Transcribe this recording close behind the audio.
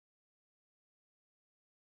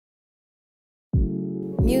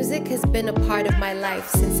Music has been a part of my life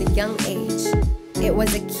since a young age. It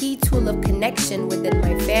was a key tool of connection within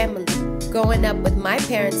my family. Growing up with my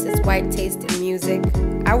parents' wide taste in music,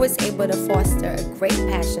 I was able to foster a great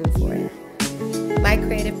passion for it. My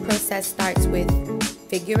creative process starts with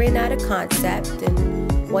figuring out a concept,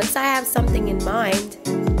 and once I have something in mind,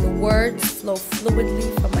 the words flow fluidly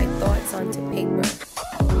from my thoughts onto paper.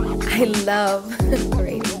 I love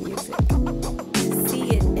creating music. To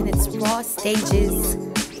see it in its raw stages,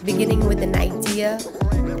 beginning with an idea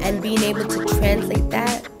and being able to translate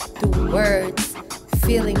that through words,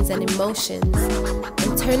 feelings, and emotions,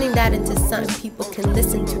 and turning that into something people can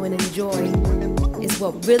listen to and enjoy is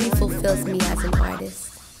what really fulfills me as an artist.